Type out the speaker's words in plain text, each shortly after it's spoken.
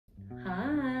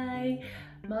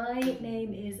my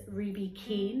name is Ruby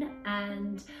Kean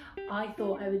and I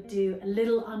thought I would do a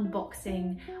little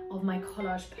unboxing of my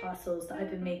collage parcels that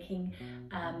I've been making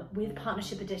with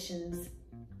partnership editions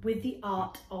with the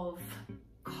art of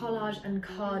collage and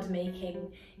card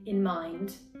making in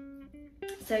mind.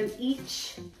 So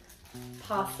each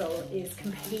parcel is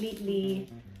completely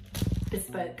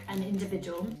bespoke and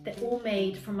individual. They're all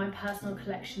made from my personal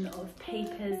collection of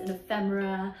papers and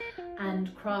ephemera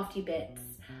and crafty bits,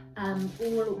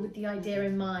 all with the idea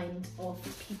in mind of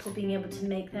people being able to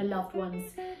make their loved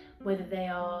ones, whether they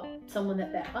are someone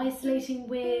that they're isolating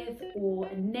with or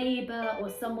a neighbour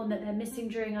or someone that they're missing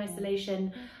during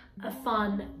isolation, a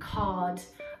fun card,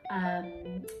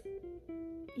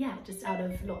 yeah, just out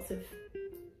of lots of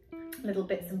little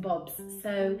bits and bobs.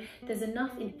 So there's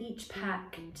enough in each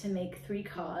pack to make 3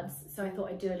 cards, so I thought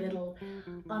I'd do a little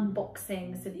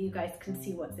unboxing so that you guys can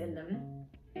see what's in them.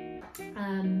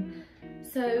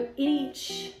 So in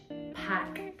each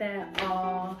pack there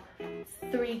are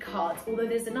 3 cards, although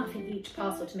there's enough in each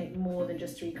parcel to make more than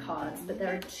just 3 cards, but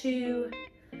there are 2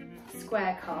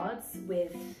 square cards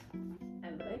with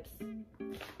envelopes,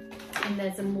 and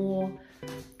there's a more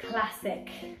classic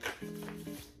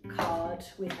card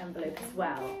with envelope as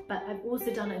well. But I've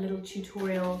also done a little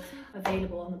tutorial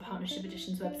available on the Partnership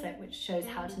Editions website which shows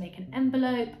how to make an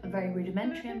envelope, a very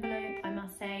rudimentary envelope I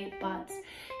must say, but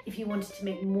if you wanted to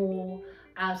make more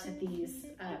out of these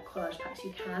collage packs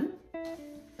you can.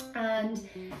 And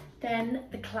then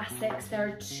the classics, there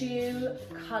are 2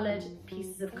 coloured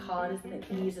pieces of card that you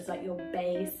can use as like your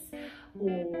base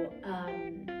or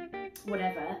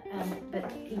whatever,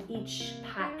 but in each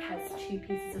pack has 2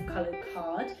 pieces of coloured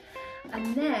card,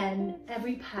 and then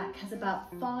every pack has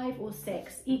about 5 or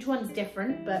 6, each one's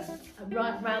different, but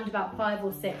around about 5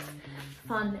 or 6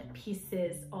 fun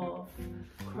pieces of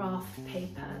craft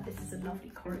paper. This is a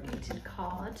lovely corrugated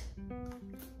card.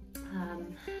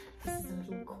 This is a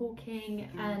little corking,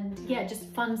 and yeah,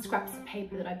 just fun scraps of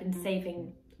paper that I've been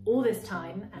saving all this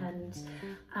time, and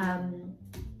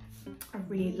a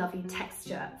really lovely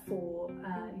texture for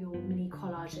your mini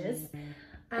collages.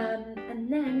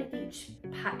 And then each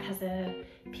pack has a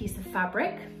piece of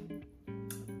fabric,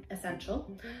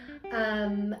 essential,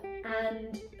 and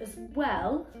as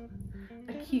well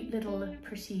a cute little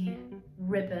pretty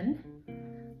ribbon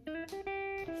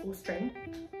or string.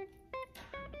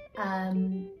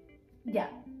 Yeah,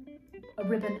 a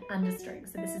ribbon and a string,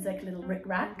 so this is like a little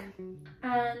rick-rack.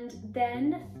 And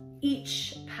then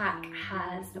each pack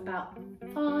has about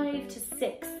 5 to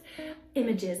 6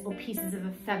 images or pieces of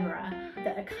ephemera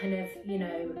that are kind of, you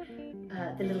know,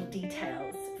 the little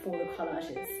details for the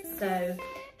collages. So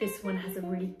this one has a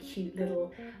really cute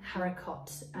little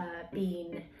haricot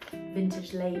bean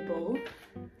vintage label.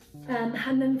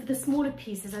 And then for the smaller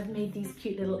pieces, I've made these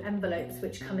cute little envelopes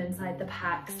which come inside the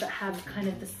packs that have kind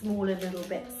of the smaller little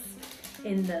bits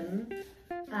in them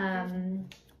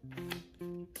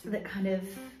that kind of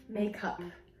make up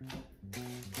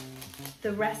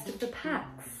the rest of the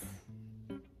packs.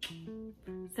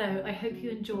 So I hope you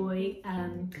enjoy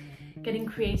getting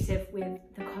creative with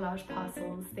the collage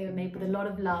parcels. They were made with a lot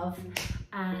of love,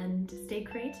 and stay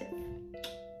creative.